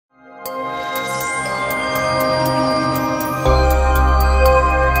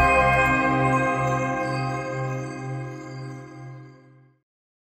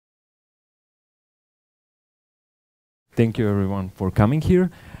thank you everyone for coming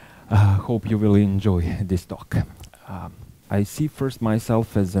here. Hope you will enjoy this talk. I see first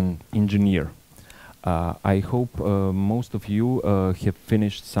myself as an engineer. I hope most of you have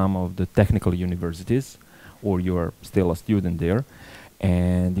finished some of the technical universities, or you are still a student there.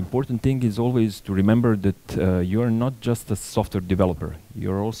 And the important thing is always to remember that you are not just a software developer,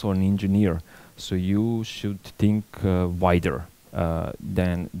 you're also an engineer. So you should think wider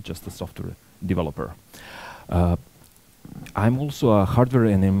than just a software developer. I'm also a hardware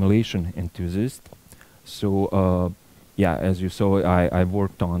and emulation enthusiast. So yeah, as you saw, I've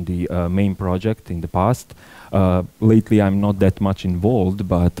worked on the main project in the past. Lately, I'm not that much involved,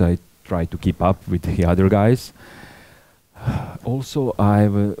 but I try to keep up with the other guys. Also,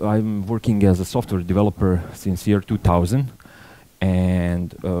 I'm working as a software developer since year 2000,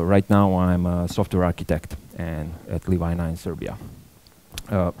 and right now I'm a software architect and at Livina in Serbia.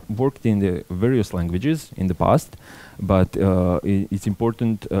 Worked in the various languages in the past, but it's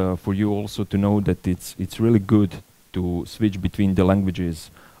important for you also to know that it's really good to switch between the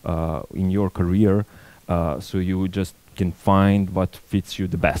languages in your career, so you just can find what fits you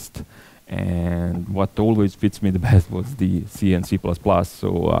the best. And what always fits me the best was the C and C++,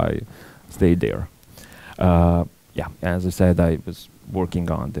 so I stayed there. Yeah, as I said, I was working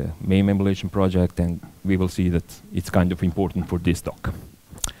on the MAME emulation project, and we will see that it's kind of important for this talk.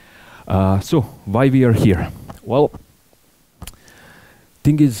 So, why we are here? Well,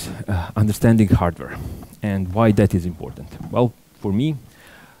 thing is understanding hardware, and why that is important. Well, for me,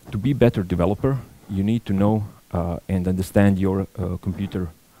 to be a better developer, you need to know and understand your computer,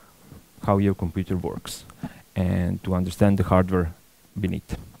 how your computer works, and to understand the hardware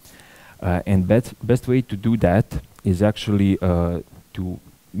beneath. And best way to do that is actually to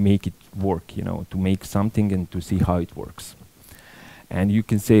make it work, to make something and to see how it works. And you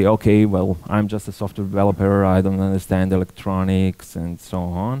can say, okay, well, I'm just a software developer, I don't understand electronics and so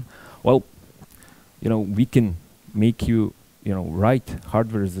on. Well, we can make you, write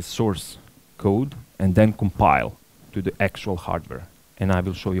hardware as a source code and then compile to the actual hardware. And I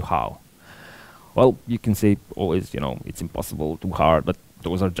will show you how. Well, you can say always, it's impossible, too hard, but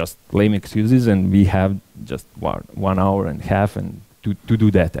those are just lame excuses, and we have just 1 hour and a half to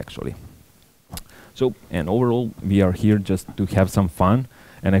do that, actually. So, and overall, we are here just to have some fun,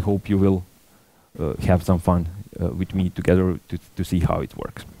 and I hope you will have some fun with me together to see how it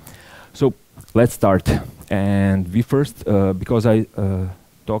works. So, let's start. And we first, because I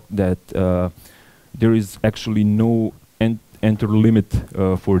talked that there is actually no enter limit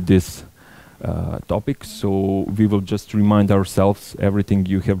for this topic, so we will just remind ourselves everything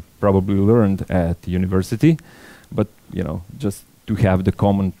you have probably learned at university, but just to have the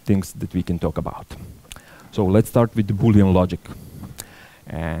common things that we can talk about. So let's start with the Boolean logic.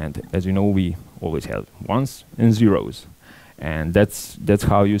 And as you know, we always have ones and zeros, and that's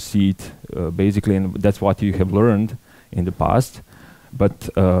how you see it basically, and that's what you have learned in the past. But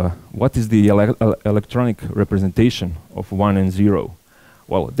what is the electronic representation of 1 and 0?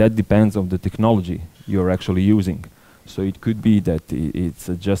 Well, that depends on the technology you're actually using. So it could be that it's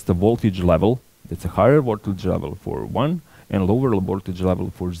just a voltage level, that's a higher voltage level for 1 and lower voltage level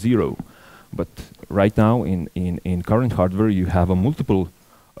for 0. But right now in current hardware you have a multiple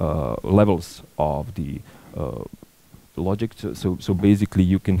levels of the logic. So basically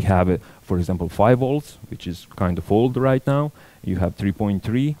you can have, for example, 5 volts, which is kind of old right now. You have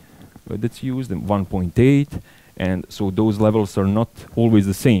 3.3 that's used, and 1.8. And so those levels are not always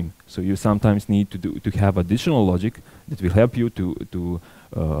the same. So you sometimes need to have additional logic that will help you to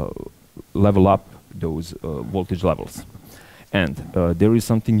level up those voltage levels. And there is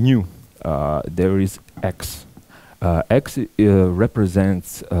something new. There is X. X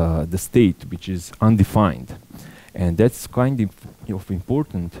represents the state, which is undefined. And that's kind of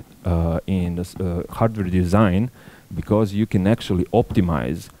important in hardware design, because you can actually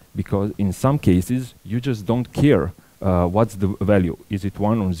optimize. Because in some cases, you just don't care what's the value. Is it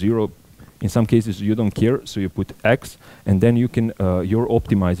 1 or 0? In some cases, you don't care, so you put X, and then you can, your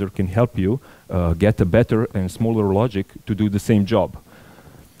optimizer can help you get a better and smaller logic to do the same job.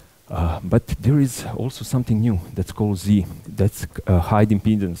 But there is also something new that's called Z. That's high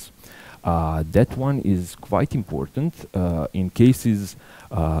impedance. That one is quite important in cases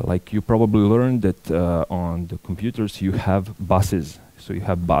like you probably learned that on the computers you have buses. So you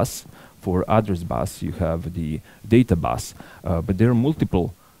have bus for address bus, you have the data bus, but there are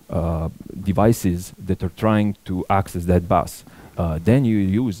multiple devices that are trying to access that bus. Then you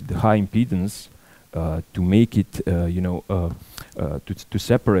use the high impedance to make it, to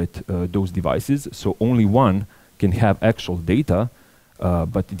separate those devices, so only one can have actual data,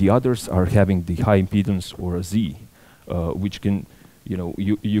 but the others are having the high impedance or a Z which can,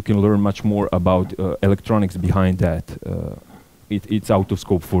 you can learn much more about electronics behind that. It's out of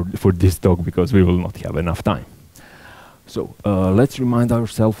scope for this talk because we will not have enough time. So let's remind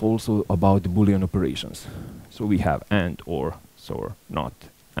ourselves also about the Boolean operations. So we have AND, OR, SOR, NOT,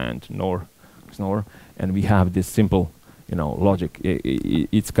 AND, NOR, XNOR, and we have this simple, logic.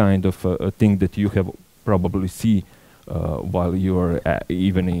 It's kind of a thing that you have probably see while you're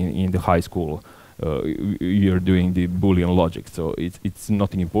even in the high school. You're doing the Boolean logic. So it's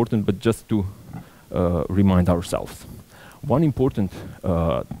nothing important, but just to remind ourselves. One important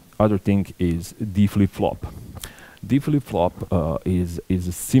other thing is D flip-flop. D flip-flop is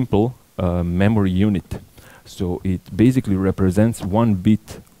a simple memory unit. So it basically represents 1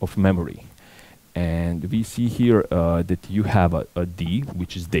 bit of memory. And we see here that you have a D,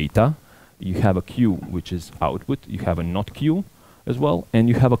 which is data. You have a Q, which is output. You have a not Q as well. And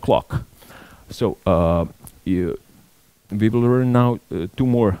you have a clock. So we will learn now 2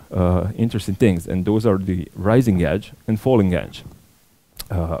 more interesting things. And those are the rising edge and falling edge.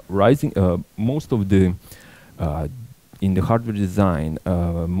 Most of the in the hardware design,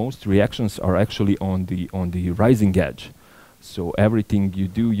 most reactions are actually on the rising edge. So everything you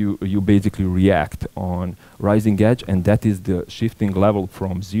do, you basically react on rising edge, and that is the shifting level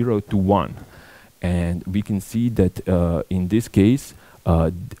from 0 to 1. And we can see that in this case,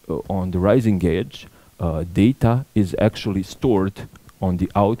 on the rising edge, data is actually stored on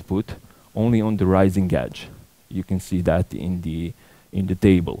the output only on the rising edge. You can see that in the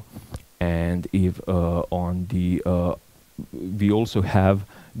table. And if on the we also have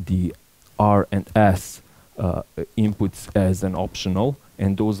the R and S inputs as an optional,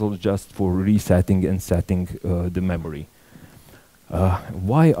 and those are just for resetting and setting the memory.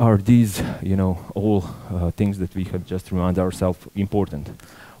 Why are these, all things that we have just reminded ourselves important?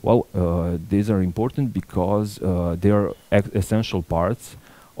 Well, these are important because they are essential parts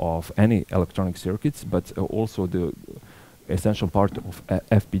of any electronic circuits, but also the essential part of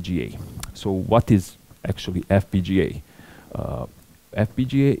FPGA. So what is actually FPGA?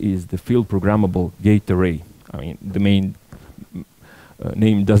 FPGA is the field programmable gate array. I mean, the main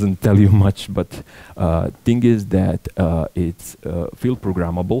name doesn't tell you much, but thing is that it's field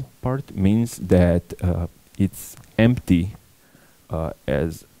programmable part means that it's empty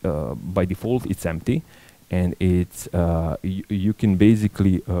as by default it's empty, and it's you can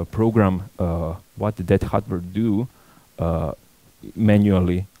basically program what that hardware do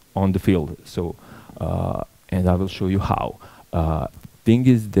manually on the field. So and I will show you how. Thing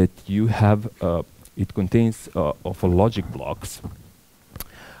is that you have it contains of a logic blocks.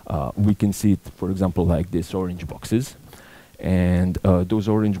 We can see it, for example, like this orange boxes, and those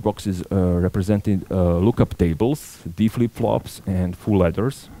orange boxes represented lookup tables, D flip-flops, and full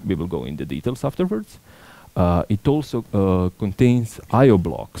adders. We will go into details afterwards. It also contains I/O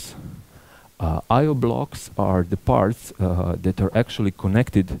blocks. I/O blocks are the parts that are actually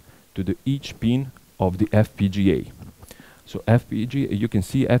connected to the each pin of the FPGA. So FPGA, you can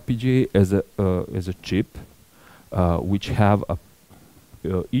see FPGA as a chip which have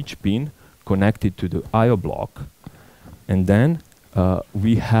each pin connected to the I/O block, and then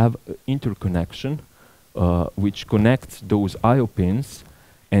we have interconnection which connects those I/O pins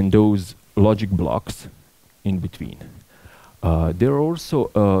and those logic blocks in between. There are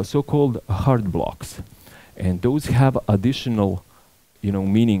also so-called hard blocks, and those have additional,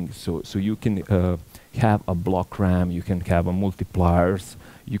 meaning. So you can have a block RAM, you can have a multipliers,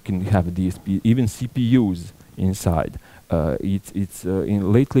 you can have DSP, even CPUs inside.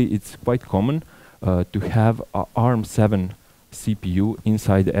 Lately it's quite common to have a ARM7 CPU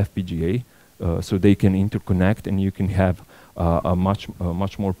inside the FPGA, so they can interconnect and you can have a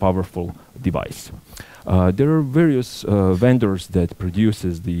much more powerful device. There are various vendors that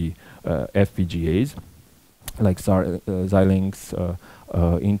produces the FPGAs, like Xilinx,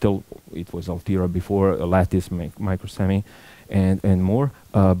 Intel, it was Altera before, Lattice, Microsemi, and more.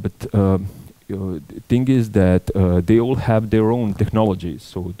 But the thing is that they all have their own technologies,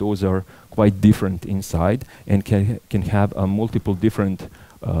 so those are quite different inside and can have multiple different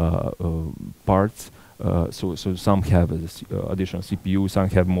parts. So some have additional CPU, some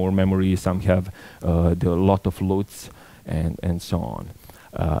have more memory, some have a lot of loads, and so on.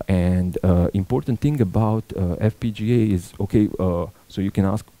 And important thing about FPGA is, okay, so you can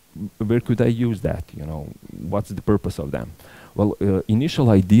ask, where could I use that? What's the purpose of them? Well, initial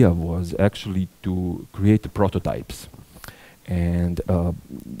idea was actually to create prototypes, and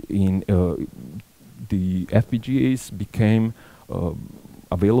the FPGAs became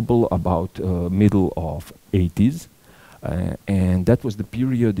available about middle of 80s, and that was the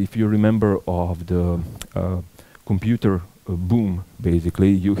period, if you remember, of the computer boom,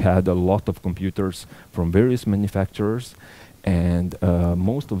 basically. You had a lot of computers from various manufacturers, and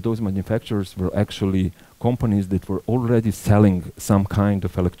most of those manufacturers were actually companies that were already selling some kind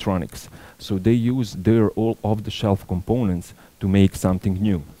of electronics. So they used their all off-the-shelf components to make something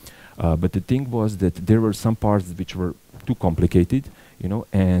new. But the thing was that there were some parts which were too complicated, you know,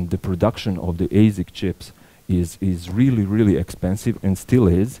 and the production of the ASIC chips is really, really expensive and still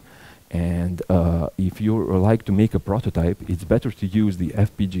is. And if you like to make a prototype, it's better to use the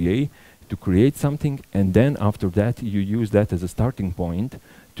FPGA to create something, and then after that you use that as a starting point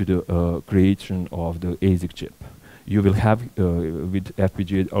to the creation of the ASIC chip. You will have with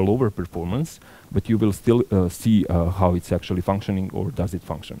FPGA a lower performance, but you will still see how it's actually functioning, or does it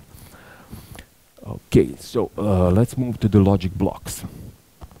function. Okay, so let's move to the logic blocks.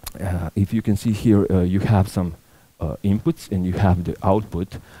 If you can see here, you have some inputs and you have the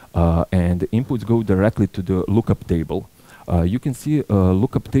output, and the inputs go directly to the lookup table. You can see a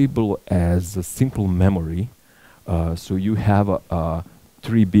lookup table as a simple memory. So you have a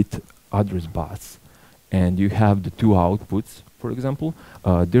 3-bit address bus, and you have the 2 outputs, for example.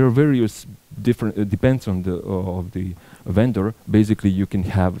 There are various different, depends on the of the vendor. Basically, you can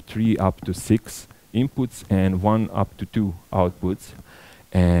have 3 up to 6 inputs and 1 up to 2 outputs.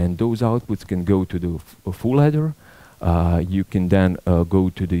 And those outputs can go to the full header. You can then go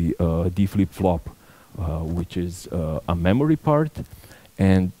to the D flip-flop, which is a memory part.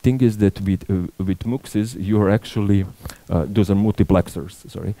 And thing is that with MUXes, you are actually, those are multiplexers,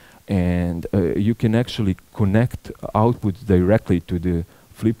 sorry. And you can actually connect outputs directly to the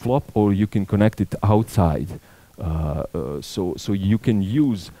flip-flop, or you can connect it outside. So you can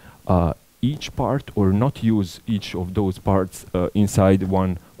use each part or not use each of those parts inside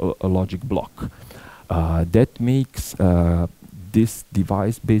one logic block. That makes this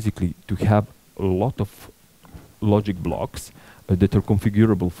device basically to have a lot of logic blocks that are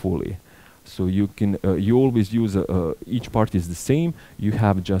configurable fully. So you can you always use each part is the same. You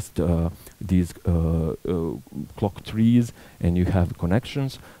have just these clock trees, and you have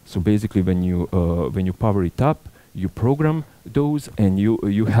connections. So basically, when you power it up, you program those, and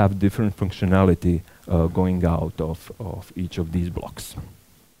you have different functionality going out of each of these blocks.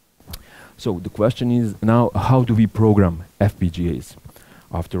 So the question is now, how do we program FPGAs?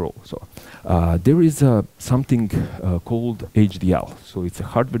 After all, so there is something called HDL. So it's a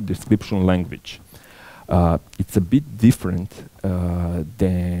hardware description language. It's a bit different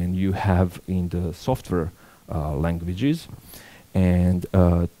than you have in the software languages, and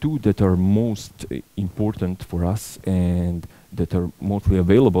 2 that are most important for us and that are mostly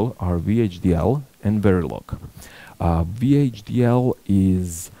available are VHDL and Verilog. VHDL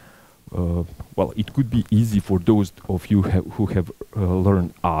is well, it could be easy for those of you who have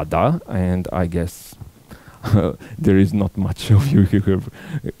learned ADA, and I guess there is not much of you who have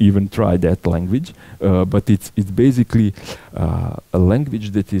even tried that language. But it's basically a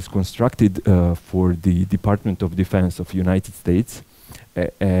language that is constructed for the Department of Defense of United States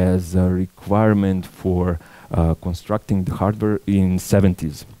as a requirement for constructing the hardware in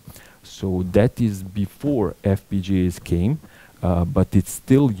 70s. So that is before FPGAs came. But it's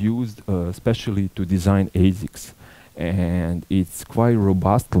still used especially to design ASICs, and it's quite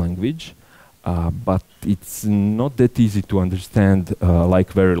robust language, but it's not that easy to understand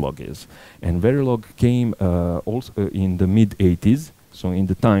like Verilog is. And Verilog came also in the mid-80s, so in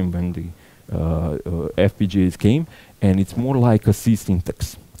the time when the FPGAs came, and it's more like a C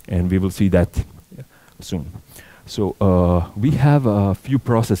syntax, and we will see that soon. So we have a few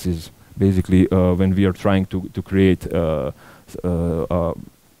processes basically when we are trying to create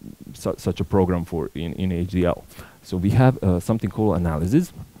such a program for in HDL. So we have something called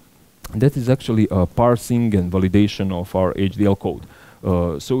analysis. That is actually parsing and validation of our HDL code.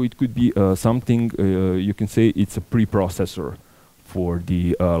 So it could be something, you can say it's a preprocessor for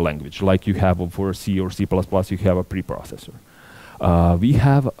the language, like you have for C or C++, you have a preprocessor. We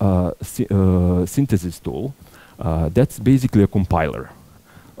have a synthesis tool. That's basically a compiler.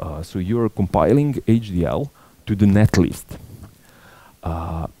 So you're compiling HDL to the netlist.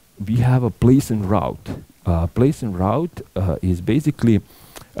 We have a place and route. Place and route is basically,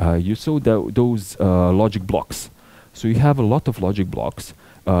 you saw those logic blocks. So you have a lot of logic blocks.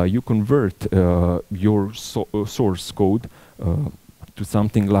 You convert your source code to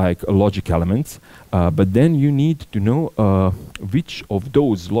something like logic elements, but then you need to know which of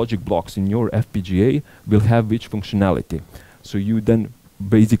those logic blocks in your FPGA will have which functionality. So you then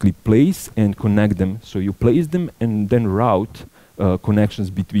basically place and connect them. So you place them and then route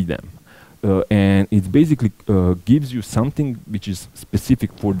connections between them. and it basically gives you something which is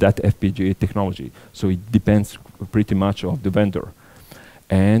specific for that FPGA technology. So it depends pretty much of the vendor.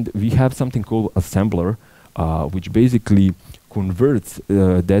 And we have something called assembler, which basically converts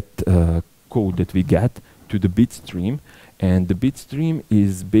that code that we get to the bit stream. And the bit stream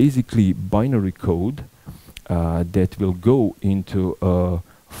is basically binary code that will go into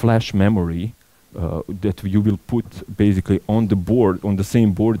flash memory that you will put basically on the board, on the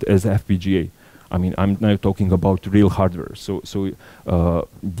same board as FPGA. I mean, I'm now talking about real hardware. So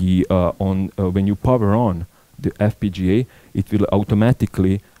when you power on the FPGA, it will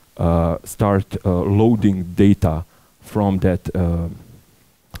automatically start loading data from that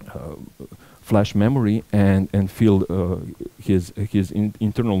flash memory and fill his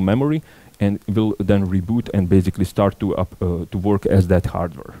internal memory, and will then reboot and basically start to work as that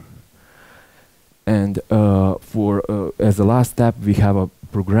hardware. And as a last step, we have a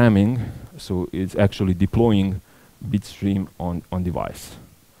programming. So it's actually deploying bitstream on device.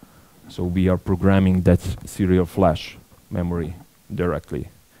 So we are programming that serial flash memory directly,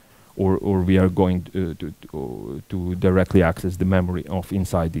 or we are going to directly access the memory of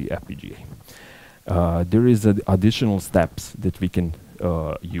inside the FPGA. There is additional steps that we can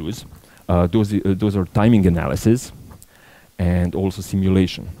use. Those are timing analysis and also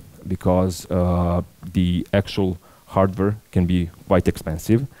simulation, because the actual hardware can be quite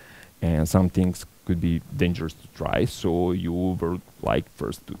expensive, and some things could be dangerous to try. So you would like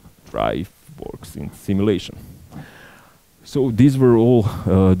first to try if it works in simulation. So these were all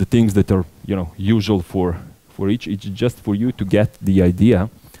the things that are usual for each. It's just for you to get the idea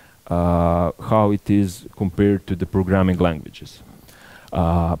how it is compared to the programming languages.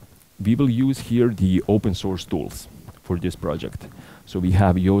 We will use here the open source tools for this project. So we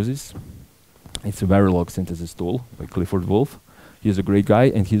have Yosys. It's a Verilog synthesis tool by Clifford Wolf. He's a great guy,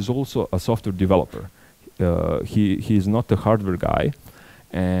 and he's also a software developer. He is not a hardware guy,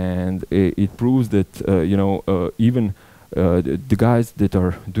 and it proves that even the guys that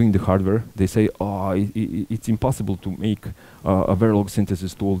are doing the hardware, they say, oh, it's impossible to make a Verilog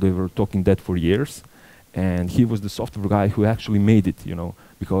synthesis tool. They were talking that for years, and he was the software guy who actually made it.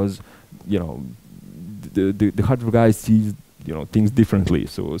 Because the hardware guy sees things differently.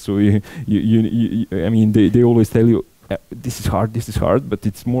 So I mean, they always tell you, this is hard, but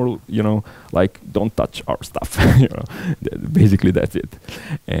it's more like, don't touch our stuff. Basically that's it.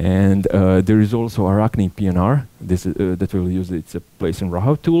 And there is also Arachne PNR. This that we'll use. It's a place and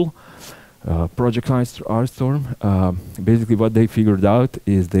route tool. Project Arstorm. Basically what they figured out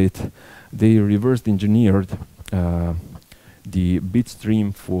is that they reversed engineered the bit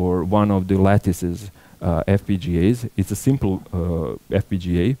stream for one of the lattices FPGAs. It's a simple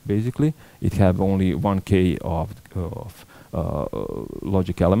FPGA, basically. It have only 1K of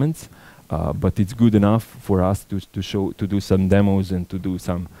logic elements, but it's good enough for us to do some demos and to do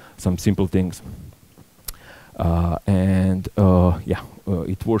some simple things.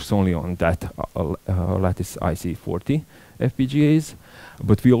 It works only on that lattice IC40 FPGAs,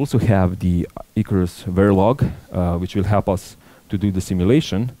 but we also have the Icarus Verilog, which will help us to do the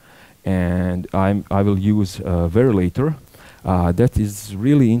simulation. And I will use Verilator. That is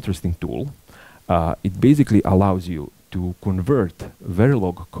really interesting tool. It basically allows you to convert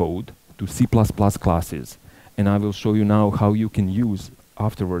Verilog code to C++ classes. And I will show you now how you can use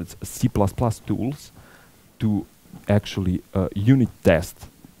afterwards C++ tools to actually unit test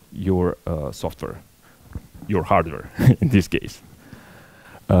your software, your hardware in this case.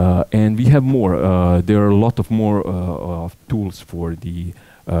 And we have more. There are a lot of more tools for the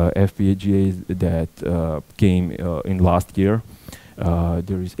FPGAs that came in last year.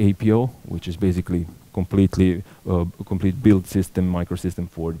 There is APO, which is basically complete build system, microsystem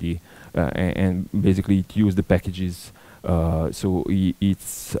for the and basically it uses the packages. So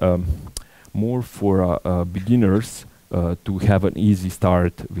it's more for beginners to have an easy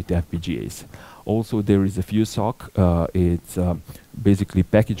start with FPGAs. Also, there is a FuseSock. It's basically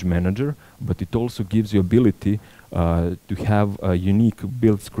package manager, but it also gives you ability to have a unique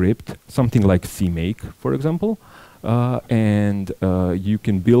build script, something like CMake, for example, and you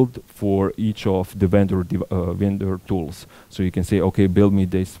can build for each of the vendor tools. So you can say, okay, build me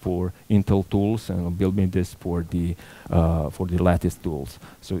this for Intel tools, and build me this for the Lattice tools.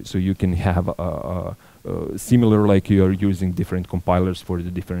 So you can have similar, like you are using different compilers for the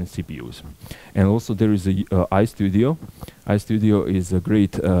different CPUs. And also there is a iStudio. iStudio is a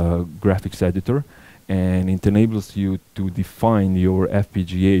great graphics editor, and it enables you to define your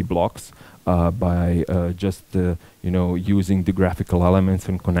FPGA blocks by just using the graphical elements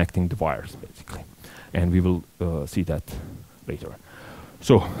and connecting the wires, basically. And we will see that later.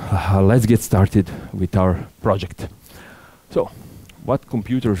 So let's get started with our project. So what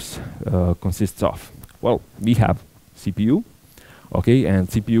computers consists of? Well, we have CPU, okay, and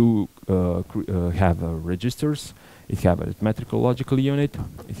CPU have registers, it have arithmetical logical unit,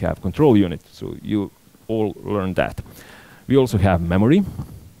 it have control unit, so you all learned that. We also have memory,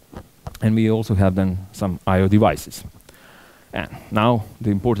 and we also have then some I/O devices. And now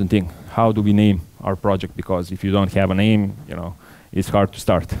the important thing, how do we name our project? Because if you don't have a name, you know, it's hard to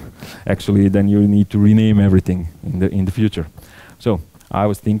start. Actually, then you need to rename everything in the future. So I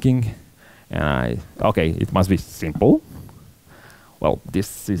was thinking, and okay, it must be simple. Well,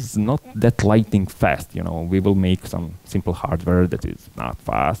 this is not that lightning fast, you know. We will make some simple hardware that is not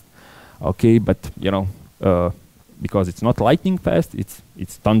fast, okay. But you know, because it's not lightning fast,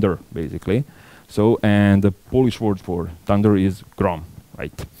 it's thunder basically. So, and the Polish word for thunder is grom,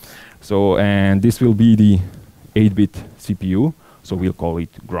 right? So, and this will be the 8-bit CPU, so we'll call it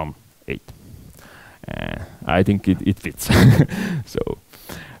Grom 8. I think it fits. So,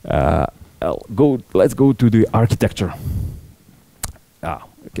 let's go to the architecture.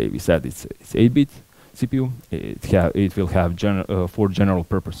 Okay, we said it's 8-bit CPU. It will have 4 general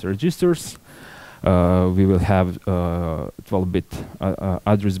purpose registers. We will have 12-bit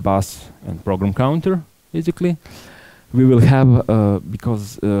address bus and program counter, basically. We will have,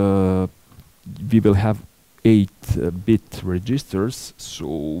 because we will have 8-bit registers,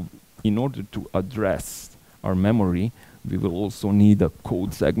 so in order to address our memory, we will also need a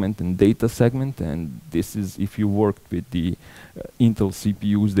code segment and data segment, and this is, if you worked with the Intel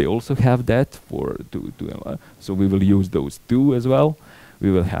CPUs, they also have that so we will use those two as well.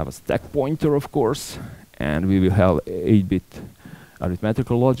 We will have a stack pointer, of course, and we will have 8-bit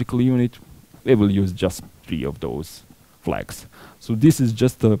arithmetical logical unit. We will use just 3 of those flags. So this is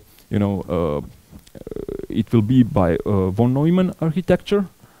just a, you know, it will be by von Neumann architecture.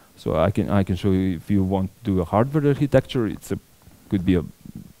 So I can show you if you want to do a hardware architecture. Could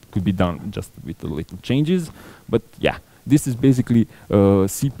be done just with a little changes. But yeah, this is basically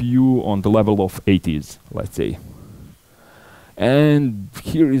CPU on the level of 80s, let's say. And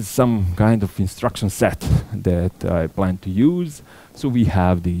here is some kind of instruction set that I plan to use. So we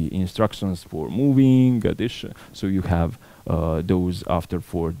have the instructions for moving, addition. So you have those after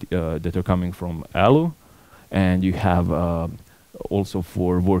for that are coming from ALU, and you have also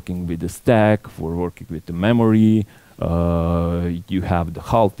for working with the stack, for working with the memory. You have the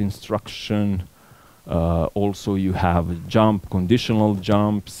halt instruction. Also, you have jump, conditional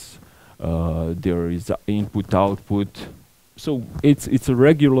jumps. There is input, output. So it's a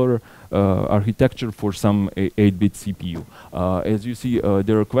regular architecture for some 8-bit CPU. As you see,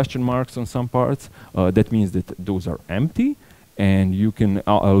 there are question marks on some parts. That means that those are empty, and you can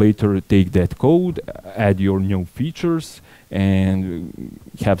later take that code, add your new features, and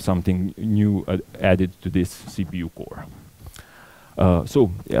have something new added to this CPU core.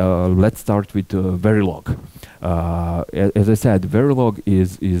 So let's start with Verilog. As I said, Verilog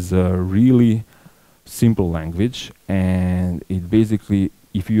is a really simple language, and it basically,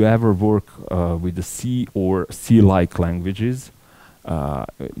 if you ever work with the C or C-like languages,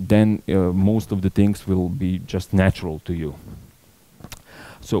 then most of the things will be just natural to you.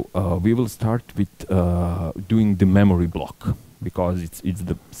 So we will start with doing the memory block, because it's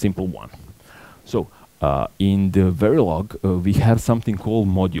the simple one. So in the Verilog, we have something called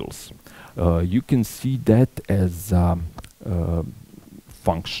modules. You can see that as a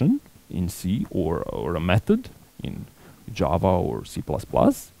function in C or a method in Java or C++.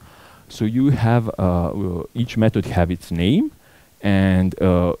 So you have each method have its name, and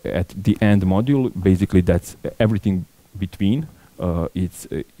at the end module, basically that's everything between. It's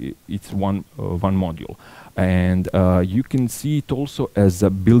one module, and you can see it also as a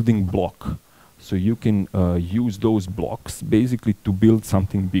building block. So you can use those blocks basically to build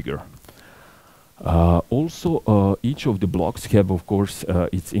something bigger. Also, each of the blocks have, of course,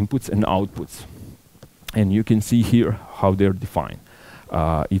 its inputs and outputs, and you can see here how they're defined.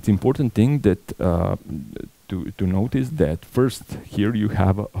 It's important thing that to notice that first here you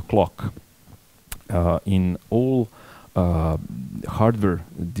have a clock. In all hardware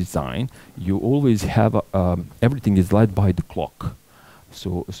design, you always have everything is led by the clock.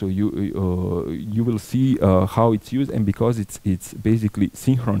 So you will see how it's used, and because it's basically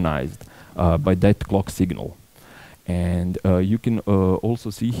synchronized by that clock signal. And you can also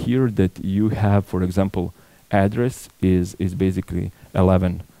see here that you have, for example, address is basically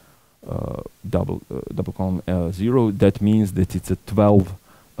 11 double column 0. That means that it's a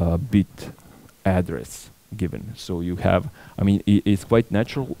 12-bit address given. So you have, I mean, it's quite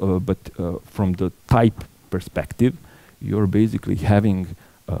natural, but from the type perspective, you're basically having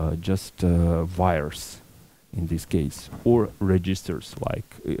just wires in this case, or registers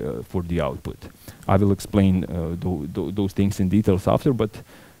like for the output. I will explain those things in details after, but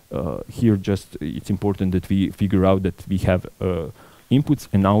here just it's important that we figure out that we have inputs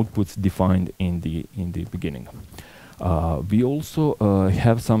and outputs defined in the beginning. We also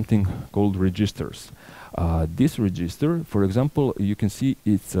have something called registers. This register, for example, you can see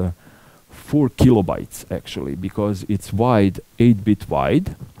it's 4 kilobytes actually, because it's wide, 8-bit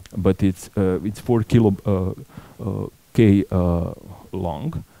wide, but it's 4 K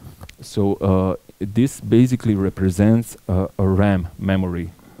long. So this basically represents a RAM memory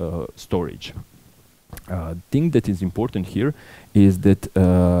storage. Thing that is important here is that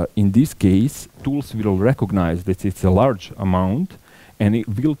in this case, tools will recognize that it's a large amount, and it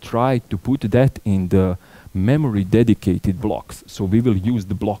will try to put that in the memory dedicated blocks. So we will use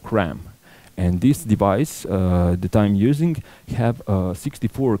the block RAM. And this device that I'm using have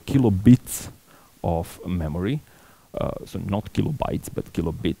 64 kilobits of memory. So not kilobytes, but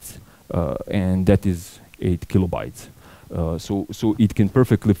kilobits. And that is 8 kilobytes. So it can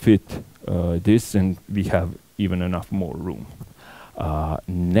perfectly fit this, and we have even enough more room.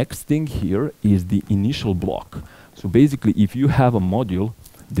 Next thing here is the initial block. So basically, if you have a module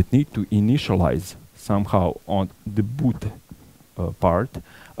that need to initialize somehow on the boot part,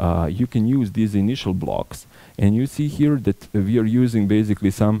 you can use these initial blocks. And you see here that we are using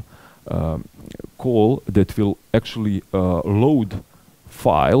basically some call that will actually load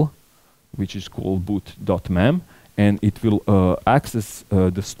file, which is called boot.mem, and it will access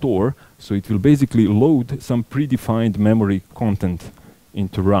the store. So it will basically load some predefined memory content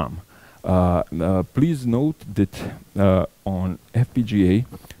into RAM. Please note that on FPGA,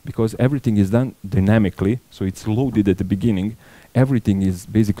 because everything is done dynamically, so it's loaded at the beginning, everything is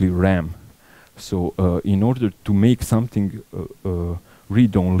basically RAM. So in order to make something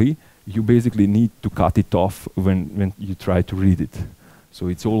read-only, you basically need to cut it off when you try to read it. So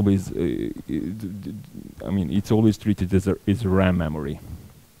it's always, it's always treated as a RAM memory.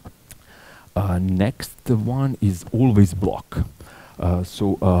 Next one is always block.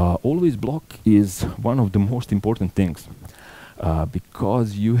 Always block is one of the most important things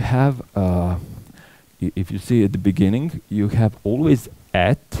because you have, if you see at the beginning, you have always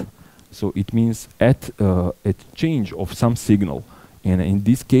at, so it means at a change of some signal, and in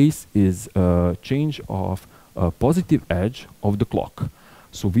this case is a change of a positive edge of the clock.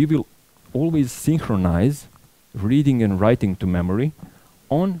 So we will always synchronize reading and writing to memory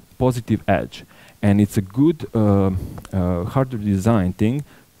on positive edge. And it's a good hardware design thing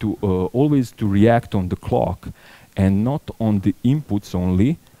to always to react on the clock and not on the inputs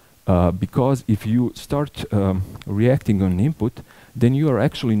only, because if you start reacting on input, then you are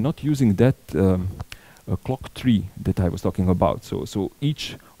actually not using that clock tree that I was talking about. So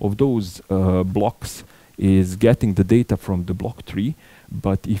each of those blocks is getting the data from the block tree,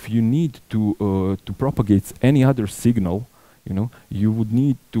 but if you need to propagate any other signal, you would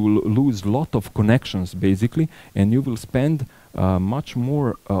need to lose a lot of connections basically, and you will spend much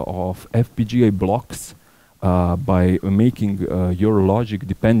more of FPGA blocks by making your logic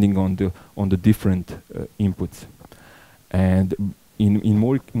depending on the different inputs. And in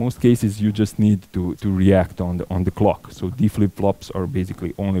most cases, you just need to react on the clock. So D flip-flops are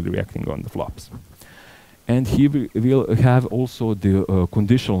basically only reacting on the flops. And here we'll have also the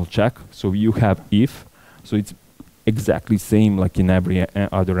conditional check. So you have if, so it's exactly same like in every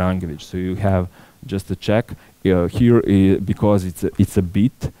other language. So you have just a check here because it's a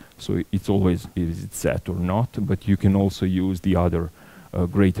bit, so it's always is it set or not. But you can also use the other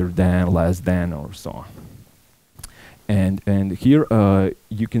greater than, less than, or so on. And here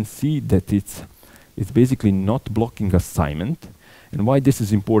you can see that it's basically not blocking assignment. And why this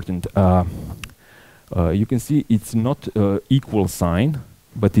is important? You can see it's not equal sign,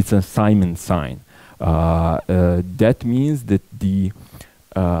 but it's assignment sign. That means that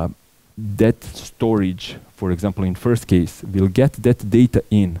that storage, for example, in first case, will get that data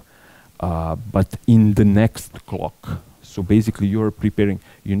in, but in the next clock. So basically, you're preparing.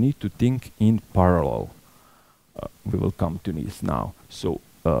 You need to think in parallel. We will come to this now. So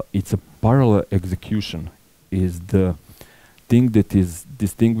it's a parallel execution is the thing that is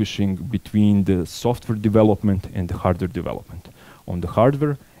distinguishing between the software development and the hardware development. On the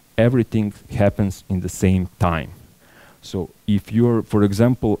hardware, everything happens in the same time. So if you're, for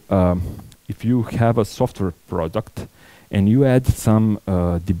example, if you have a software product and you add some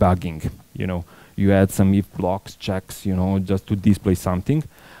debugging, you add some if blocks, checks, just to display something,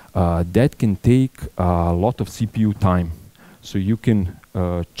 that can take a lot of CPU time. So you can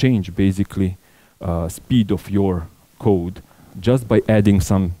change basically speed of your code just by adding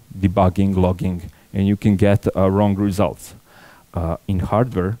some debugging, logging, and you can get wrong results. In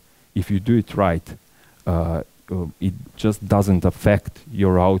hardware, if you do it right, it just doesn't affect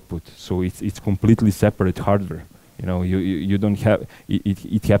your output. So it's completely separate hardware. You know, you don't have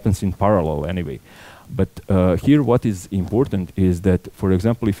it happens in parallel anyway. But here, what is important is that, for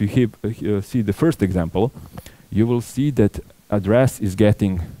example, if you see the first example, you will see that address is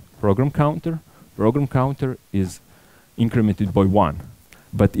getting program counter. Program counter is incremented by 1,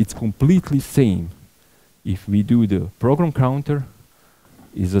 but it's completely same. If we do the program counter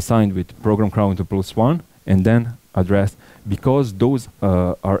is assigned with program counter plus 1, and then address, because those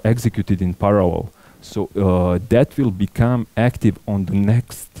are executed in parallel. So that will become active on the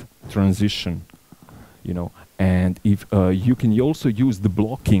next transition, you know. And if you can also use the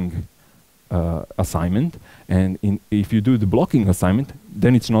blocking assignment, and if you do the blocking assignment,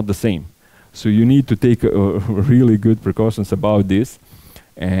 then it's not the same. So you need to take really good precautions about this,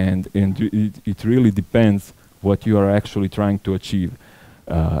 and it really depends what you are actually trying to achieve.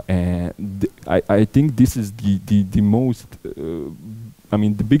 And I think this is the most, I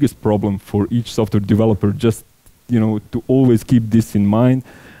mean, the biggest problem for each software developer, just, you know, to always keep this in mind.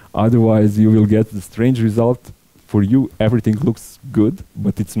 Otherwise, you will get the strange result. For you, everything looks good,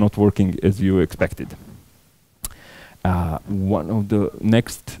 but it's not working as you expected. One of the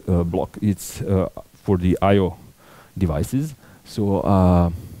next block, it's for the I/O devices. So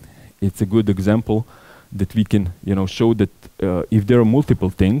it's a good example that we can, you know, show that if there are multiple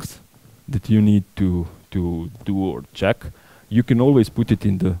things that you need to do or check, you can always put it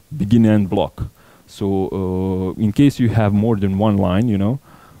in the begin-end block. So in case you have more than one line, you know,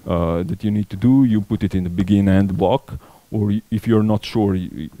 that you need to do, you put it in the begin-end block. Or if you're not sure,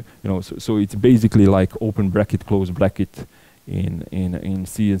 you know, so it's basically like open bracket, close bracket in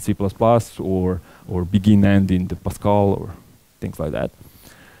C and C++, or begin-end in the Pascal or things like that.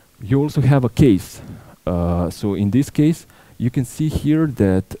 You also have a case. So in this case, you can see here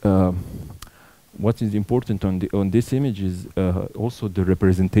that what is important on this image is also the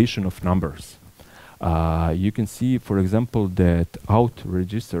representation of numbers. You can see, for example, that out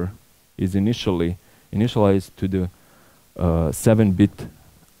register is initialized to the 7-bit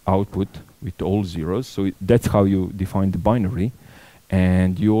output with all zeros. So that's how you define the binary.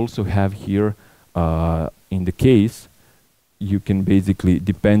 And you also have here, in the case, you can basically,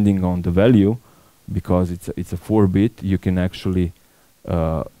 depending on the value, because it's a 4-bit, you can actually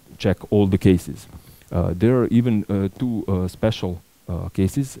check all the cases. There are even two special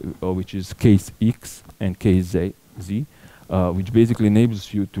cases, which is case X and case Z, which basically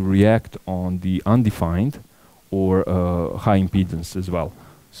enables you to react on the undefined or high impedance as well.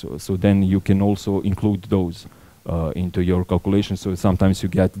 So then you can also include those into your calculation, so sometimes you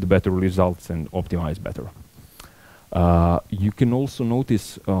get the better results and optimize better. You can also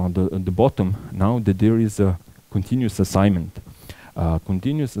notice on the bottom now that there is a continuous assignment.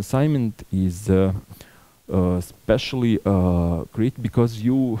 Continuous assignment is specially created because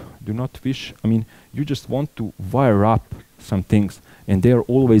you do not wish, I mean, you just want to wire up some things, and they're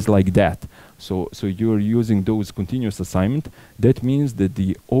always like that. So you're using those continuous assignment. That means that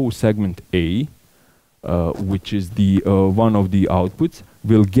the O segment A, which is the one of the outputs,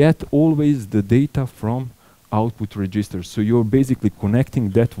 will get always the data from output registers. So you're basically connecting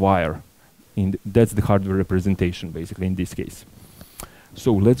that wire. That's the hardware representation, basically, in this case.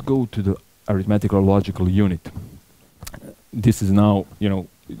 So let's go to the arithmetical logical unit. This is now, you know,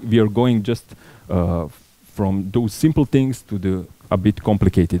 we are going just from those simple things to the a bit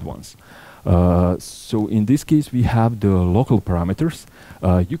complicated ones. So in this case, we have the local parameters.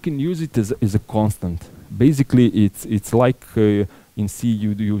 You can use it as a constant. Basically, it's like in C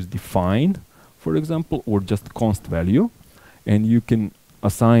you use define, for example, or just const value, and you can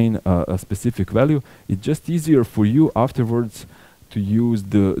assign a specific value. It's just easier for you afterwards to use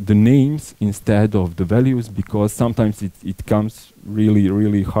the names instead of the values, because sometimes it comes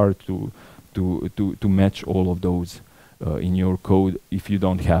really hard to match all of those in your code if you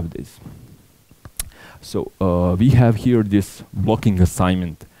don't have this. So we have here this blocking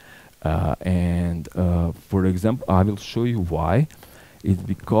assignment, and for example, I will show you why. It's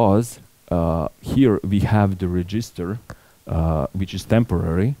because here we have the register, which is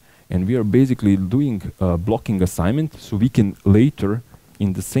temporary, and we are basically doing blocking assignment, so we can later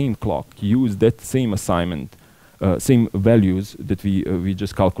in the same clock use that same assignment, same values that we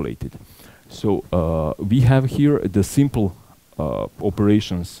just calculated. So we have here the simple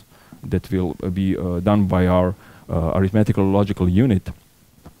operations that will be done by our arithmetical logical unit.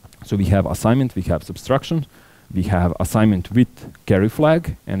 So we have assignment, we have subtraction, we have assignment with carry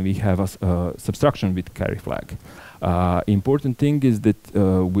flag, and we have a subtraction with carry flag. Important thing is that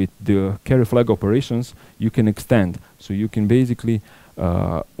with the carry flag operations, you can extend. So you can basically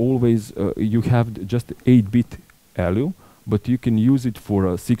always, you have just 8-bit value, but you can use it for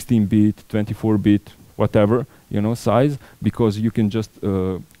a 16-bit, 24-bit, whatever, size, because you can just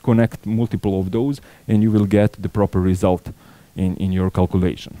connect multiple of those, and you will get the proper result in your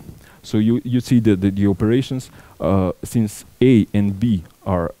calculation. So you see the operations, since A and B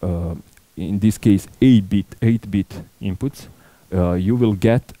are, in this case, 8-bit inputs, you will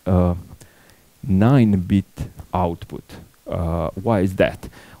get 9-bit output. Why is that?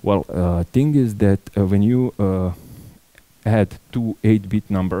 Well, thing is that when you add two 8-bit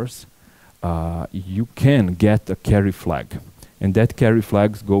numbers, you can get a carry flag, and that carry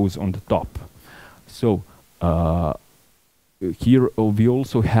flag goes on the top. So here we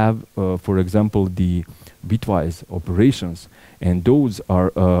also have, for example, the bitwise operations, and those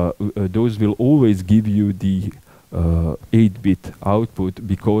are those will always give you the 8-bit output,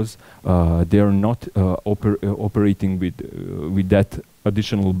 because they are not operating with that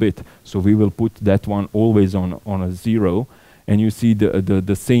additional bit. So we will put that one always on a 0, and you see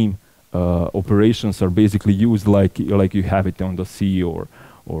the same operations are basically used like you have it on the C or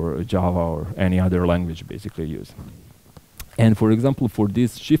Java or any other language basically used. And for example, for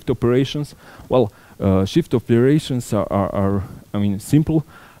these shift operations, well, shift operations are I mean, simple,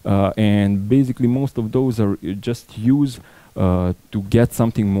 and basically most of those are just used to get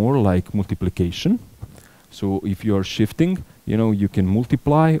something more like multiplication. So if you are shifting, you can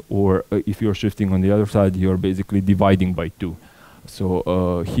multiply, or if you're shifting on the other side, you're basically dividing by 2.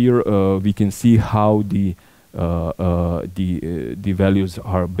 So here we can see how the values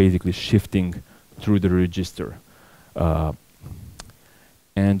are basically shifting through the register.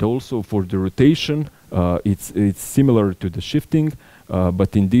 And also for the rotation, it's similar to the shifting,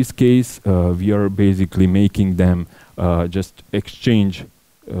 but in this case we are basically making them just exchange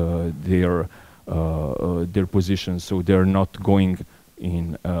their positions, so they're not going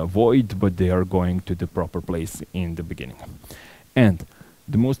in void, but they are going to the proper place in the beginning. And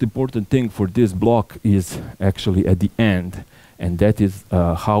the most important thing for this block is actually at the end, and that is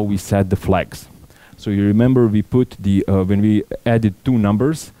how we set the flags. So you remember we put the when we added two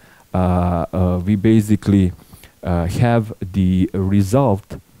numbers, we basically have the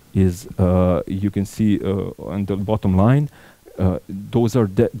result is you can see on the bottom line. Those are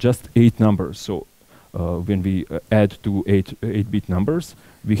just 8 numbers. So when we add two 8-bit numbers,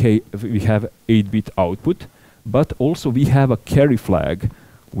 we have 8-bit output, but also we have a carry flag,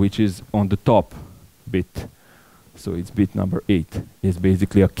 which is on the top bit. So it's bit number 8 is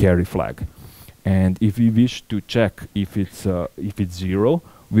basically a carry flag. And if we wish to check if it's 0,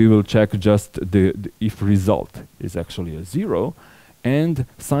 we will check just the if result is actually a 0, and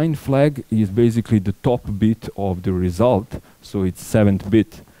sign flag is basically the top bit of the result, so it's 7th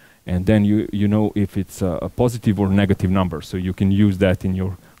bit, and then you know if it's a positive or negative number, so you can use that in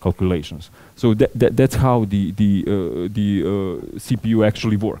your calculations. So that's how the CPU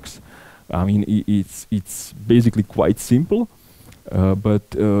actually works. I mean, it's basically quite simple. But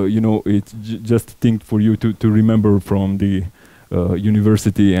it's just a thing for you to remember from the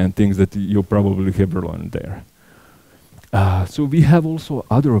university and things that you probably have learned there. So we have also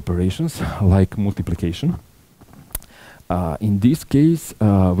other operations like multiplication. In this case,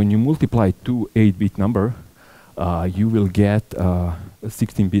 when you multiply two 8-bit number, you will get a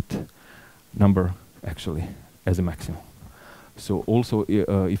 16-bit number actually as a maximum. So also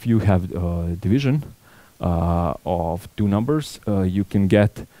if you have division of two numbers, you can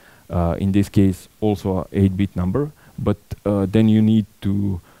get, in this case, also a 8-bit number, but then you need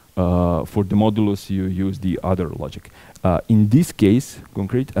to, for the modulus, you use the other logic. In this case,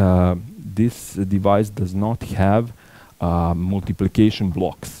 concrete, this device does not have multiplication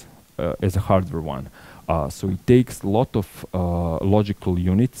blocks as a hardware one. So it takes a lot of logical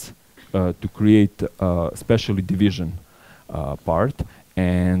units to create especially division part.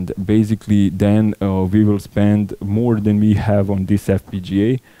 And basically then we will spend more than we have on this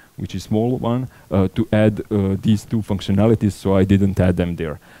FPGA, which is small one, to add these two functionalities, so I didn't add them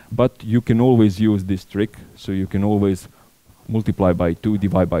there. But you can always use this trick, so you can always multiply by 2,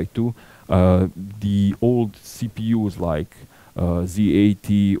 divide by 2. The old CPUs like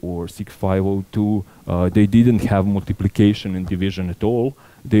Z80 or 6502, they didn't have multiplication and division at all.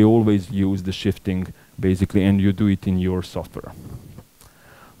 They always use the shifting, basically, and you do it in your software.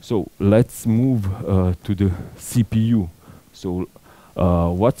 So let's move to the CPU. So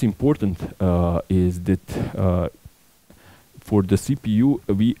what's important is that for the CPU,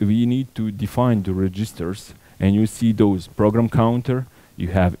 we need to define the registers, and you see those program counter, you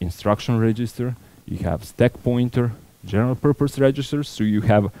have instruction register, you have stack pointer, general purpose registers. So you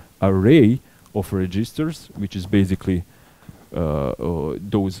have array of registers, which is basically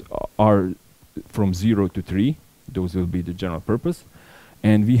those are from 0 to 3. Those will be the general purpose.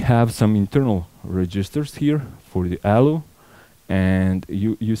 And we have some internal registers here for the ALU. And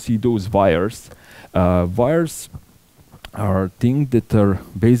you see those wires. Wires are things that are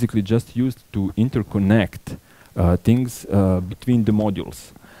basically just used to interconnect things between the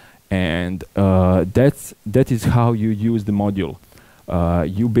modules. And that is how you use the module.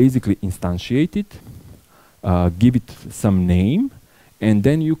 You basically instantiate it, give it some name, and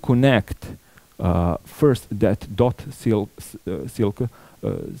then you connect first that silka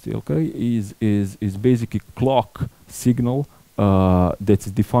is basically clock signal that's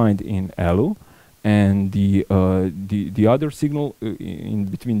defined in ALU, and the other signal in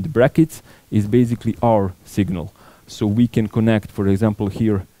between the brackets is basically our signal. So we can connect, for example,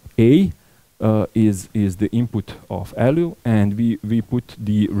 here A is the input of ALU, and we put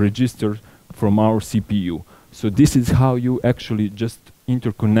the register from our CPU. So this is how you actually just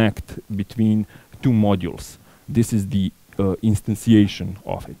interconnect between two modules. This is the instantiation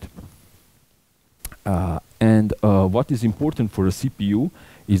of it. And what is important for a CPU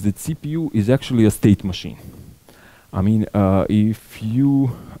is that CPU is actually a state machine. I mean, if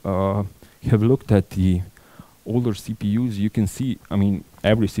you have looked at the older CPUs, you can see, I mean,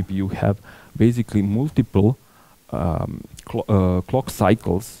 every CPU have basically multiple clock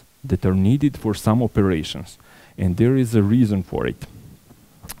cycles that are needed for some operations. And there is a reason for it.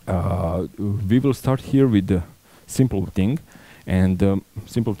 We will start here with the simple thing. And the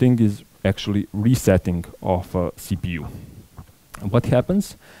simple thing is actually resetting of a CPU. What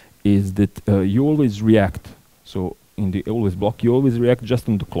happens is that you always react. So in the always block, you always react just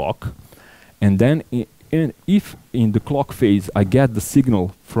on the clock. And then if in the clock phase I get the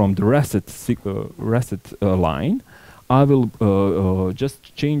signal from the reset line, I will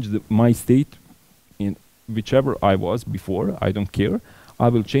just change my state in whichever I was before. I don't care. I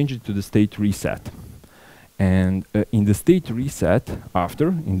will change it to the state reset. And in the state reset after,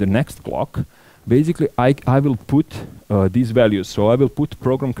 in the next clock, basically I will put these values. So I will put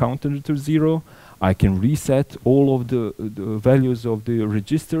program counter to 0. I can reset all of the values of the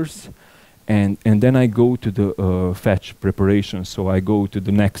registers. And then I go to the fetch preparation. So I go to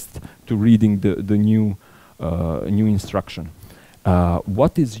the next, to reading the new instruction.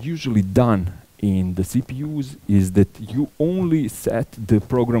 What is usually done in the CPUs is that you only set the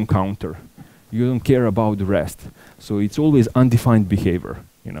program counter. You don't care about the rest. So it's always undefined behavior,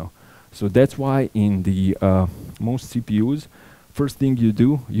 you know. So that's why in the most CPUs, first thing you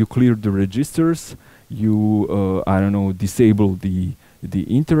do, you clear the registers, you, I don't know, disable the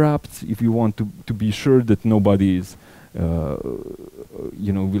interrupts if you want to be sure that nobody is,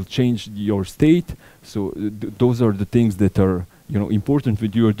 you know, will change your state. So those are the things that are, you know, important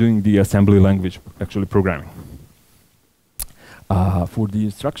when you are doing the assembly language, actually programming. For the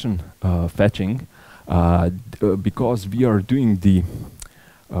instruction fetching, because we are doing the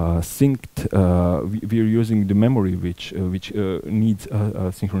synced, we are using the memory which needs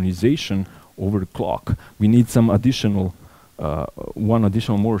synchronization over the clock. We need some additional, one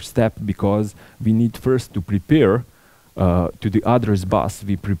additional more step, because we need first to prepare to the address bus.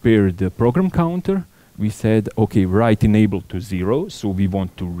 We prepare the program counter. We said, okay, write enable to 0, so we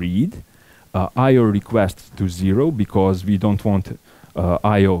want to read. I/O request to 0 because we don't want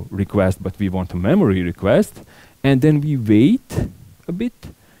I/O request, but we want a memory request. And then we wait a bit,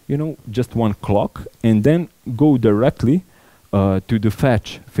 you know, just one clock, and then go directly to the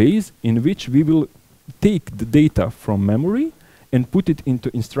fetch phase, in which we will take the data from memory and put it into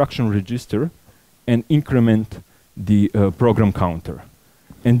instruction register and increment the program counter.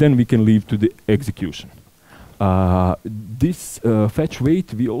 And then we can leave to the execution. This fetch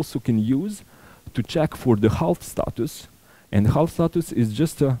wait we also can use to check for the halt status. And halt status is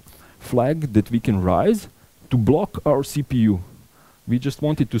just a flag that we can raise to block our CPU. We just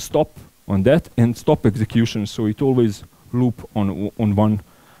wanted to stop on that and stop execution, so it always loop on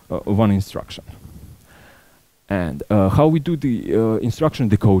one instruction. And how we do the instruction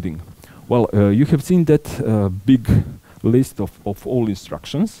decoding? Well, you have seen that big list of all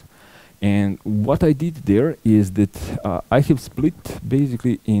instructions. And what I did there is that I have split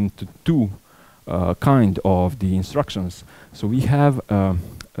basically into two kind of the instructions. So we have a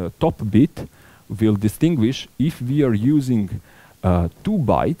top bit will distinguish if we are using 2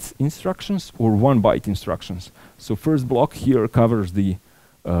 bytes instructions or 1 byte instructions. So first block here covers the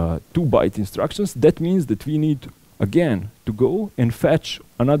 2 byte instructions. That means that we need again to go and fetch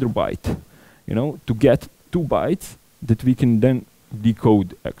another byte, you know, to get 2 bytes that we can then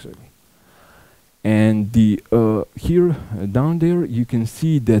decode actually. And the here down there you can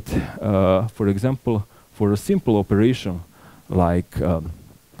see that, for example, for a simple operation like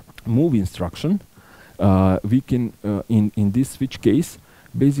move instruction, we can in this switch case,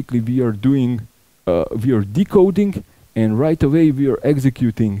 basically we are doing we are decoding, and right away we are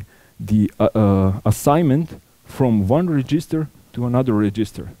executing the assignment from one register to another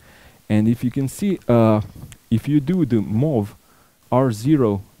register. And if you can see, if you do the move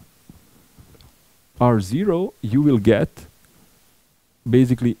R0, you will get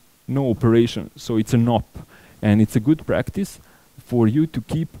basically no operation. So it's an op, and it's a good practice for you to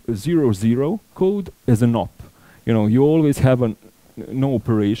keep 0, code as an op. You know, you always have no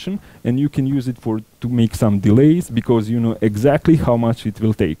operation, and you can use it to make some delays because you know exactly how much it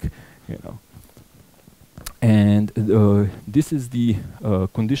will take. You know. And this is the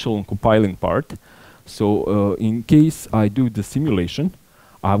conditional compiling part. So in case I do the simulation,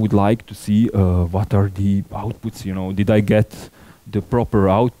 I would like to see what are the outputs, you know, did I get the proper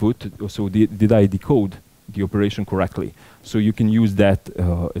output, so did I decode the operation correctly? So you can use that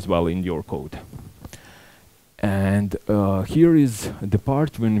as well in your code. And here is the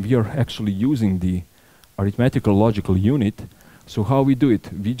part when we are actually using the arithmetical logical unit. So how we do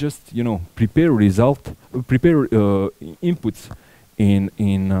it? We just, you know, prepare inputs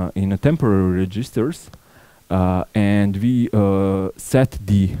in a temporary registers, and we set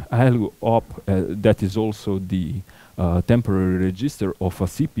the ALU op, that is also the temporary register of a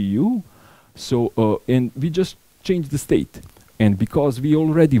CPU. So and we just change the state, and because we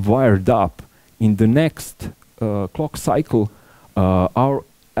already wired up in the next clock cycle, our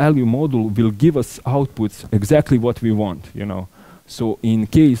ALU module will give us outputs exactly what we want, you know. So in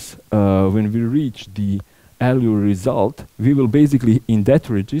case when we reach the ALU result, we will basically in that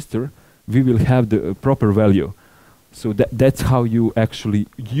register we will have the proper value. So that's how you actually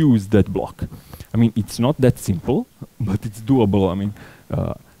use that block. I mean, it's not that simple, but it's doable. I mean,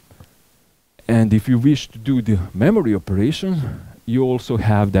 and if you wish to do the memory operation, you also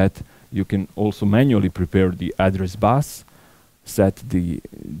have that. You can also manually prepare the address bus, set the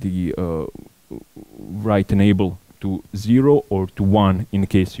write enable to 0 or to 1 in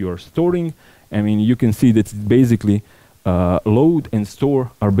case you are storing. I mean, you can see that basically load and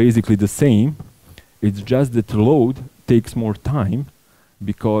store are basically the same. It's just that load takes more time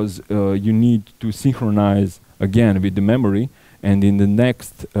because you need to synchronize again with the memory, and in the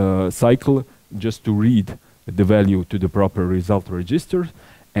next cycle just to read the value to the proper result register.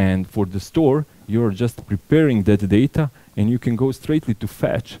 And for the store, you're just preparing that data, and you can go straightly to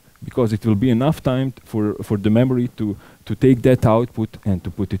fetch, because it will be enough time for the memory to take that output and to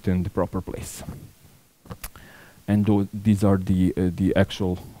put it in the proper place. And these are the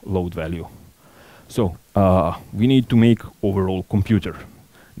actual load value. So we need to make overall computer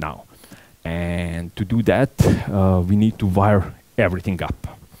now. And to do that, we need to wire everything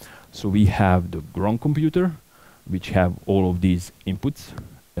up. So we have the ground computer, which have all of these inputs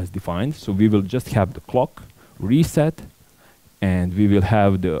as defined. So we will just have the clock reset, and we will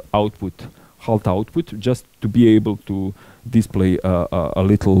have the output, halt output, just to be able to display a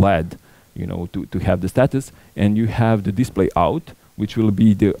little LED, you know, to have the status. And you have the display out, which will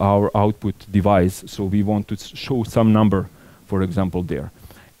be our output device. So we want to show some number, for example, there.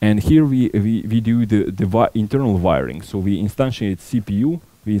 And here we do the internal wiring. So we instantiate CPU,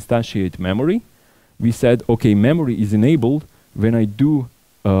 we instantiate memory. We said, okay, memory is enabled when I do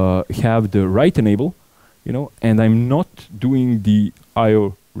have the write enable, you know, and I'm not doing the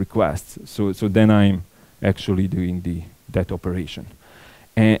I/O requests. So then I'm actually doing that operation.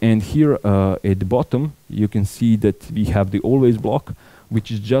 And here at the bottom, you can see that we have the always block,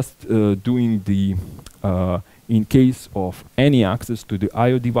 which is just doing the in case of any access to the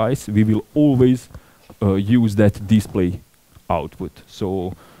I/O device, we will always use that display output.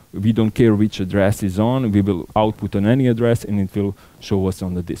 So we don't care which address is on, we will output on any address and it will show us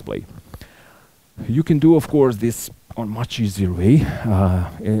on the display. You can do, of course, this on much easier way.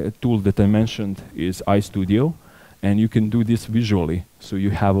 A tool that I mentioned is iStudio, and you can do this visually. So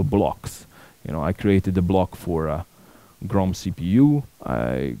you have a blocks. You know, I created a block for a GROM CPU.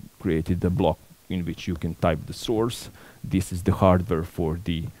 I created a block in which you can type the source. This is the hardware for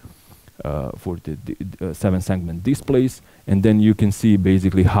the 7-segment displays, and then you can see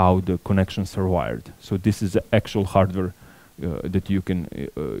basically how the connections are wired. So this is the actual hardware that you can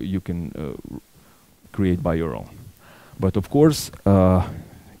create by your own. But of course,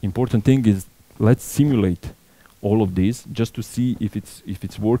 important thing is let's simulate all of these just to see if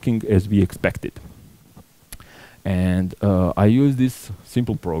it's working as we expected. And I use this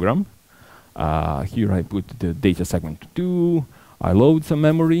simple program. Here I put the data segment 2, I load some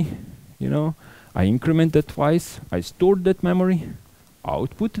memory, you know, I increment that twice, I store that memory,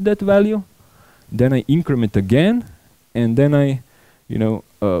 output that value, then I increment again, and then I, you know,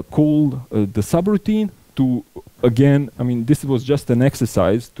 call the subroutine to, again, I mean, this was just an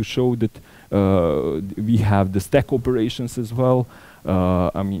exercise to show that we have the stack operations as well.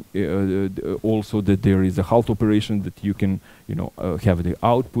 I mean, also that there is a halt operation that you can, you know, have the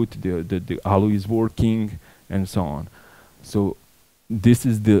output, the ALU is working, and so on. So this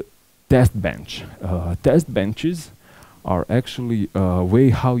is the test bench. Test benches are actually a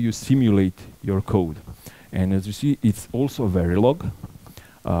way how you simulate your code. And as you see, it's also a Verilog.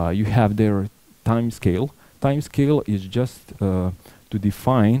 You have their time scale. Time scale is just to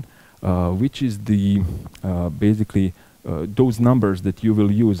define which is the basically those numbers that you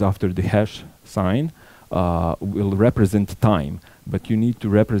will use after the hash sign will represent time, but you need to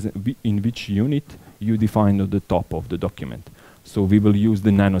represent in which unit you define at the top of the document. So we will use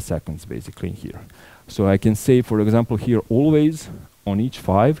the nanoseconds basically here. So I can say, for example, here always on each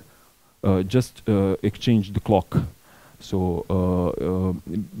 5, just exchange the clock. So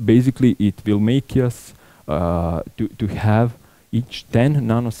basically it will make us to have each 10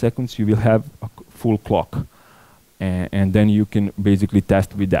 nanoseconds you will have a full clock. And then you can basically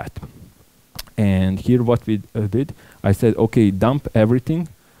test with that. And here what we did, I said, okay, dump everything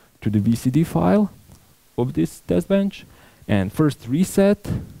to the VCD file of this test bench, and first reset,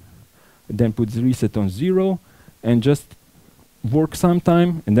 then put the reset on 0, and just work some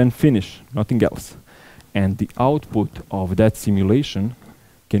time, and then finish, nothing else. And the output of that simulation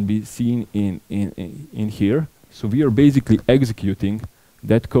can be seen in here. So we are basically executing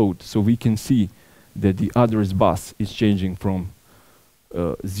that code, so we can see that the address bus is changing from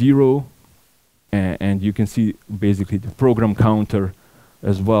 0, and you can see basically the program counter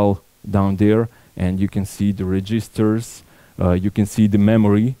as well down there, and you can see the registers, you can see the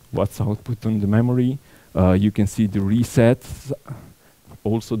memory, what's output on the memory, you can see the resets,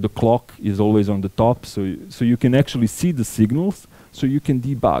 also the clock is always on the top, so you can actually see the signals, so you can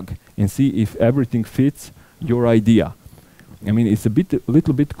debug and see if everything fits your idea. I mean, it's a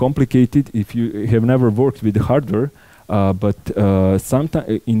little bit complicated if you have never worked with the hardware, but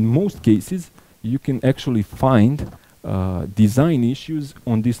sometimes, in most cases, you can actually find design issues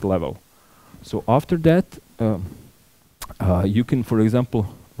on this level. So after that, you can, for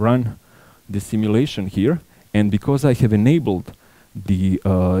example, run the simulation here, and because I have enabled the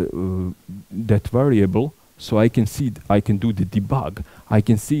that variable, so I can see, I can do the debug. I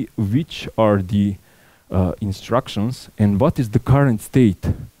can see which are the instructions and what is the current state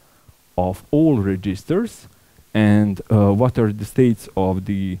of all registers, and what are the states of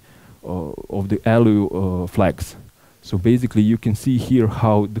the ALU flags. So basically you can see here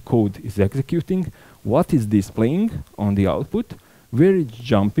how the code is executing, what is displaying on the output, where it's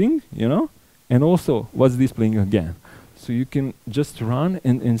jumping, you know, and also what's displaying again. So you can just run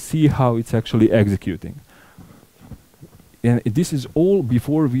and see how it's actually executing. And this is all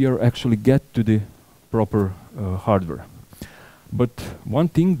before we are actually get to the proper hardware. But one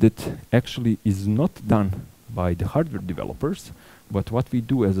thing that actually is not done by the hardware developers, but what we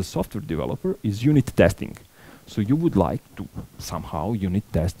do as a software developer is unit testing. So you would like to somehow unit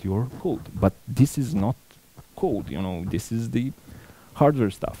test your code, but this is not code, you know, this is the hardware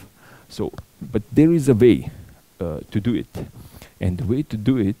stuff. So, but there is a way to do it. And the way to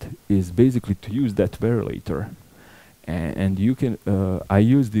do it is basically to use that verilator. And you can, I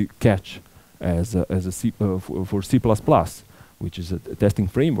use the catch as a C, for C++, which is a testing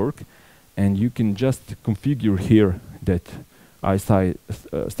framework, and you can just configure here that I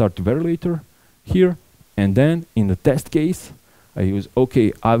start verilator here, and then in the test case, I use,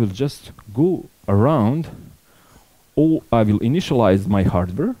 okay, I will just go around, or I will initialize my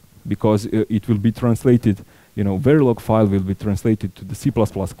hardware, because it will be translated, you know, Verilog file will be translated to the C++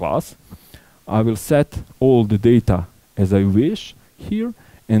 class. I will set all the data as I wish here,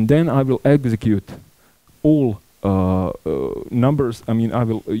 and then I will execute all numbers. I mean, I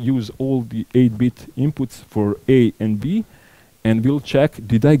will use all the 8-bit inputs for A and B, and we'll check,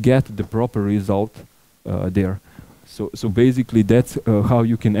 did I get the proper result there. So basically that's how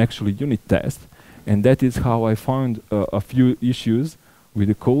you can actually unit test, and that is how I found a few issues with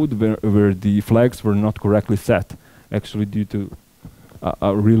the code where the flags were not correctly set, actually due to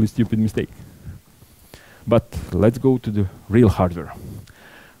a really stupid mistake. But let's go to the real hardware.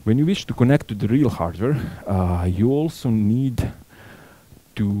 When you wish to connect to the real hardware, you also need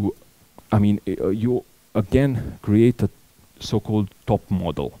to, I mean, you again create a so-called top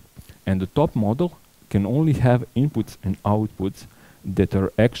model. And the top model can only have inputs and outputs that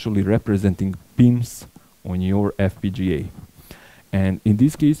are actually representing pins on your FPGA. And in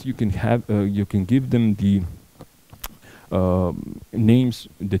this case, you can have you can give them the names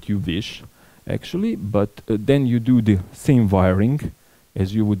that you wish, actually, but then you do the same wiring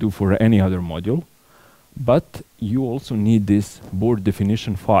as you would do for any other module. But you also need this board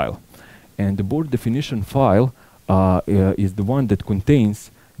definition file. And the board definition file is the one that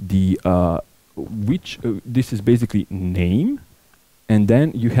contains the this is basically name, and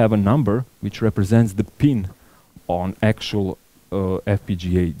then you have a number which represents the pin on actual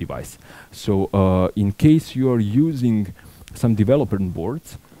FPGA device. So in case you are using some developer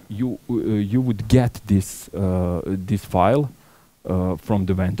boards, you would get this this file from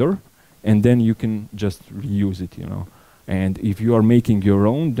the vendor, and then you can just reuse it, you know. And if you are making your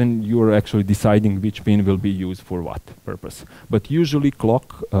own, then you are actually deciding which pin will be used for what purpose. But usually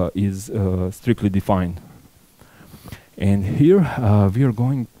clock is strictly defined. And here we are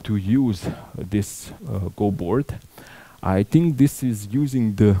going to use this Go board. I think this is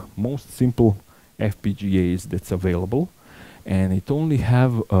using the most simple FPGAs that's available, and it only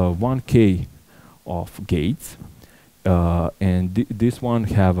have 1K of gates. And this one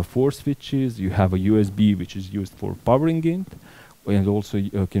have 4 switches. You have a USB which is used for powering it, and also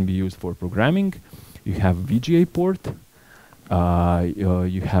can be used for programming. You have a VGA port.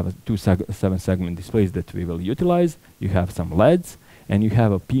 You have 2 7-segment displays that we will utilize. You have some LEDs, and you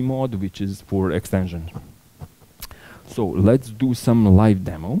have a PMOD which is for extension. So let's do some live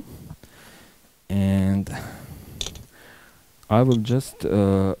demo, and I will just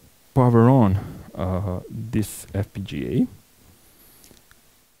power on this FPGA,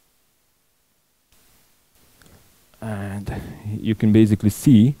 and you can basically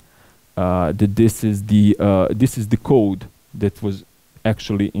see that this is the code that was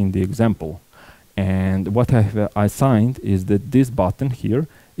actually in the example. And what I have assigned is that this button here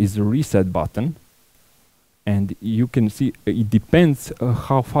is a reset button, and you can see it depends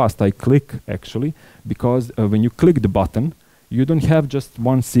how fast I click, actually, because when you click the button, you don't have just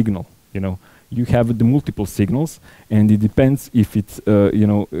one signal, you know. You have the multiple signals, and it depends if it's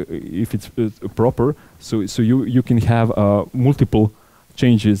if it's proper. So you can have multiple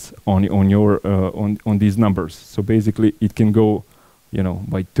changes on your on these numbers. So basically, it can go, you know,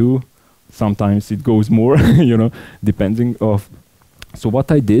 by 2. Sometimes it goes more, you know, depending of. So what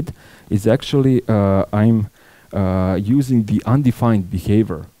I did is actually I'm using the undefined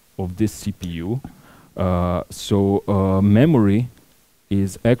behavior of this CPU. Memory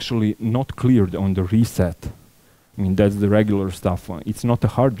is actually not cleared on the reset. I mean, that's the regular stuff. It's not a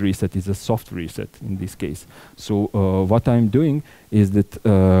hard reset, it's a soft reset in this case. So what I'm doing is that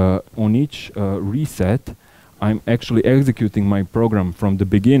on each reset, I'm actually executing my program from the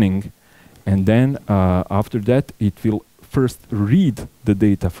beginning, and then after that, it will first read the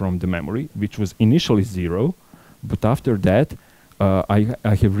data from the memory, which was initially 0, but after that, I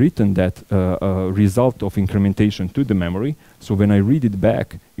have written that result of incrementation to the memory. So when I read it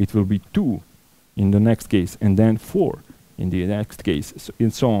back, it will be 2 in the next case, and then 4 in the next case,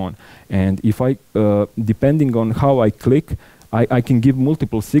 and so on. And if I, depending on how I click, I can give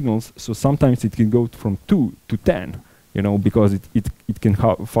multiple signals. So sometimes it can go from 2 to 10, you know, because it can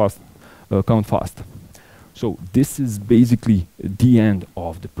count fast. So this is basically the end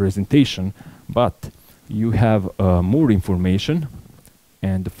of the presentation, but you have more information,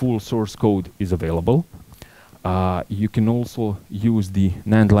 and the full source code is available. You can also use the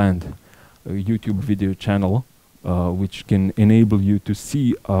NANDland YouTube video channel, which can enable you to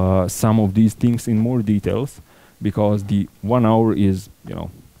see some of these things in more details, because the 1 hour is, you know,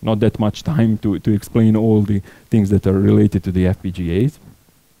 not that much time to explain all the things that are related to the FPGAs.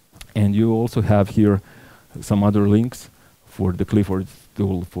 And you also have here some other links for the Clifford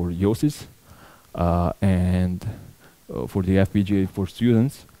tool for YOSIS, and for the FPGA for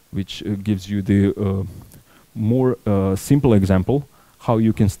students, which gives you the more simple example how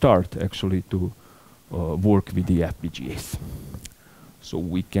you can start actually to work with the FPGAs. So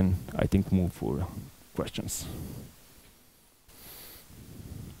we can, I think, move for questions.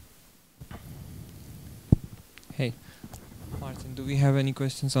 Hey, Martin, do we have any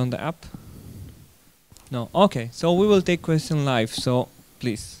questions on the app? No. Okay, so we will take question live. So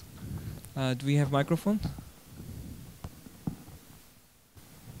please, do we have microphone?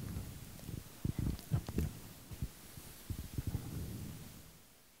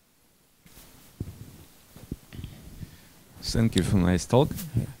 Thank you for nice talk.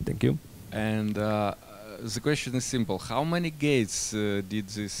 Yeah, thank you. And the question is simple. How many gates did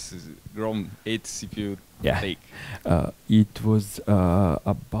this Grom 8 CPU take? It was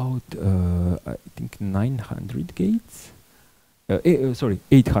about, I think, 900 gates. sorry,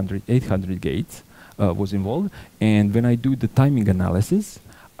 800 gates was involved. And when I do the timing analysis,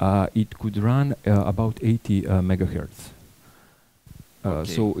 it could run about 80 megahertz.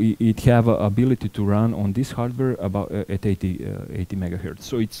 Okay. So it have a ability to run on this hardware about at 80 megahertz.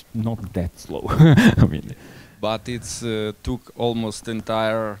 So it's not that slow. I mean, But it's took almost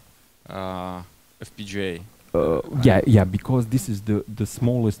entire FPGA. yeah, because this is the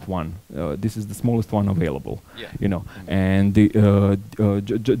smallest one. This is the smallest one available. Yeah. You know, and the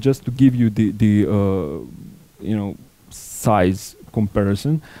just to give you the you know, size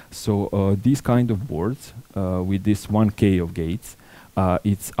comparison. So these kind of boards with this 1K of gates,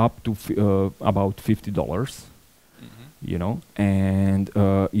 it's up to about $50. You know, and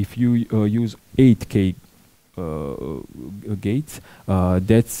if you use 8K gates,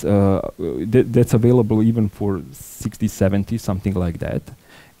 that's available even for 60, 70, something like that.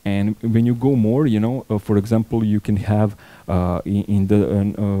 And when you go more, you know, for example, you can have in the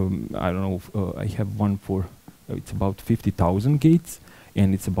I don't know, I have one for it's about 50,000 gates,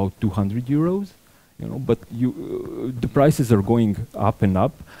 and it's about 200 euros. You know, but the prices are going up and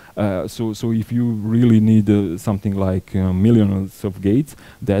up. So if you really need something like millions of gates,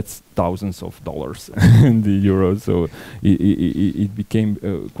 that's thousands of dollars in the euros. So it became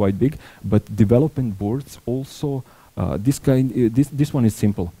quite big. But development boards also this one is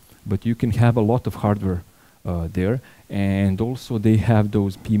simple, but you can have a lot of hardware there, and also they have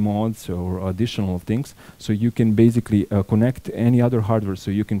those P mods or additional things, so you can basically connect any other hardware.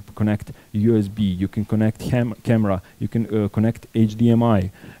 So you can connect USB, you can connect camera, you can connect HDMI,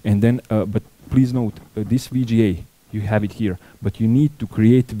 and then but please note this VGA, you have it here, but you need to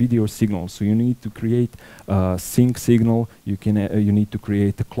create video signal. So you need to create sync signal, you need to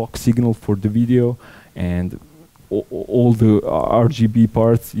create a clock signal for the video, and all the RGB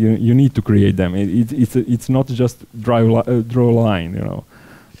parts, you need to create them. It's not just draw a line, you know.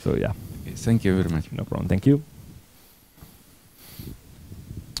 So yeah. Okay, thank you very much. No problem. Thank you.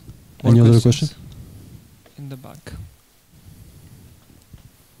 Any other questions? In the back.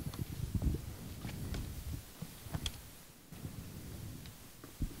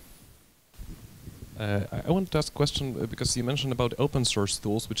 I wanted to ask a question because you mentioned about open source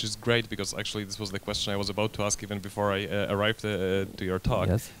tools, which is great because actually this was the question I was about to ask even before I arrived to your talk.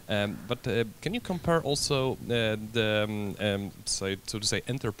 Yes. But can you compare also so to say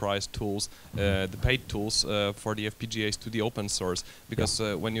enterprise tools, the paid tools for the FPGAs to the open source? Because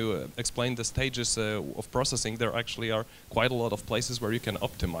when you explain the stages of processing, there actually are quite a lot of places where you can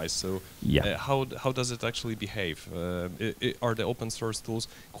optimize. So how does it actually behave? Are the open source tools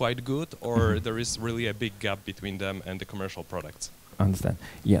quite good, or there is really a big gap between them and the commercial products? Understand.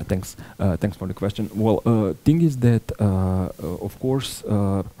 Yeah, thanks. Thanks for the question. Well, thing is that, of course,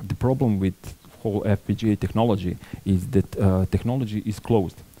 the problem with whole FPGA technology is that technology is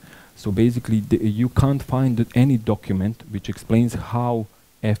closed. So basically, you can't find any document which explains how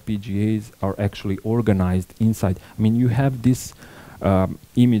FPGAs are actually organized inside. I mean, you have this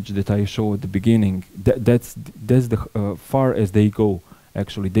image that I showed at the beginning. That's the far as they go.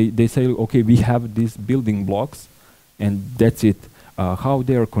 Actually, they say, okay, we have these building blocks, and that's it. How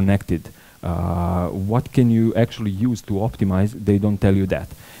they are connected, what can you actually use to optimize? They don't tell you that.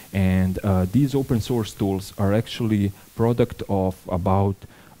 And these open source tools are actually product of about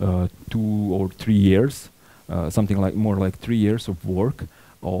 2 or 3 years, something like more like 3 years of work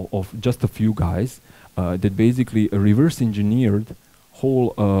of just a few guys that basically reverse engineered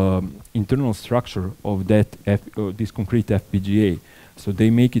whole internal structure of that this concrete FPGA. So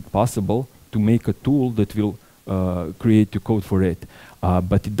they make it possible to make a tool that will create the code for it.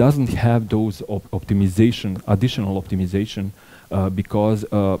 But it doesn't have those additional optimization, because,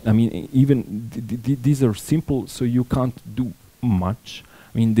 I mean, even these are simple, so you can't do much.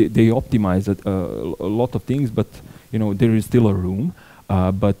 I mean, they optimize a lot of things, but, you know, there is still a room.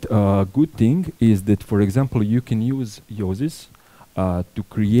 But good thing is that, for example, you can use YOSIS to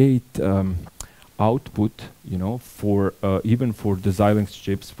create output, you know, for even for the Xilinx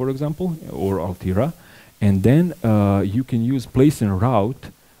chips, for example, or Altera, and then you can use place and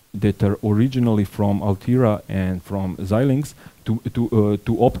route that are originally from Altera and from Xilinx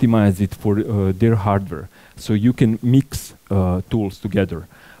to optimize it for their hardware. So you can mix tools together.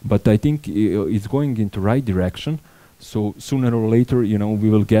 But I think it's going into right direction. So sooner or later, you know, we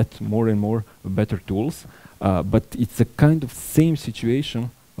will get more and more better tools. But it's a kind of same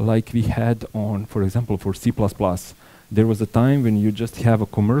situation like we had on, for example, for C++. There was a time when you just have a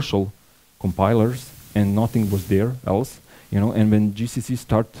commercial compilers and nothing was there else, you know, and when GCC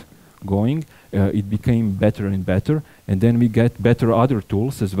started going, it became better and better, and then we get better other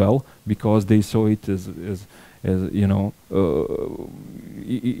tools as well, because they saw it as you know,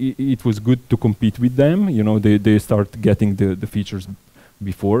 it was good to compete with them. You know, they start getting the features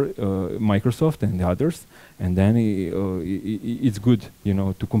before Microsoft and the others, and then it's good, you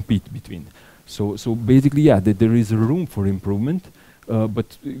know, to compete between. So basically, yeah, there is a room for improvement,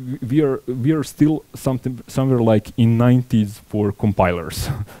 but we are still somewhere like in 90s for compilers,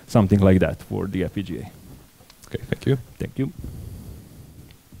 something like that for the FPGA. Okay, thank you. Thank you.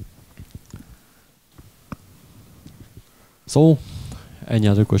 So, any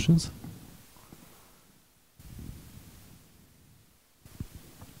other questions?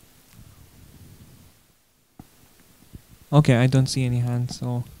 Okay, I don't see any hands,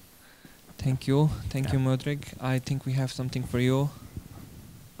 so thank you. Thank you, Miodrag. I think we have something for you,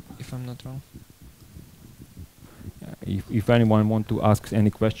 if I'm not wrong. If anyone want to ask any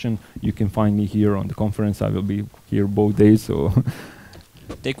question, you can find me here on the conference. I will be here both days, so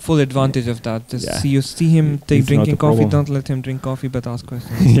Take full advantage of that. Just Yeah. see him It's drinking not a coffee. problem. Don't let him drink coffee, but ask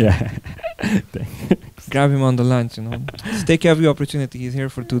questions. yeah. Grab him on the lunch, you know. Just take every opportunity. He's here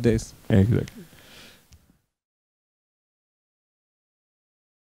for 2 days. Exactly.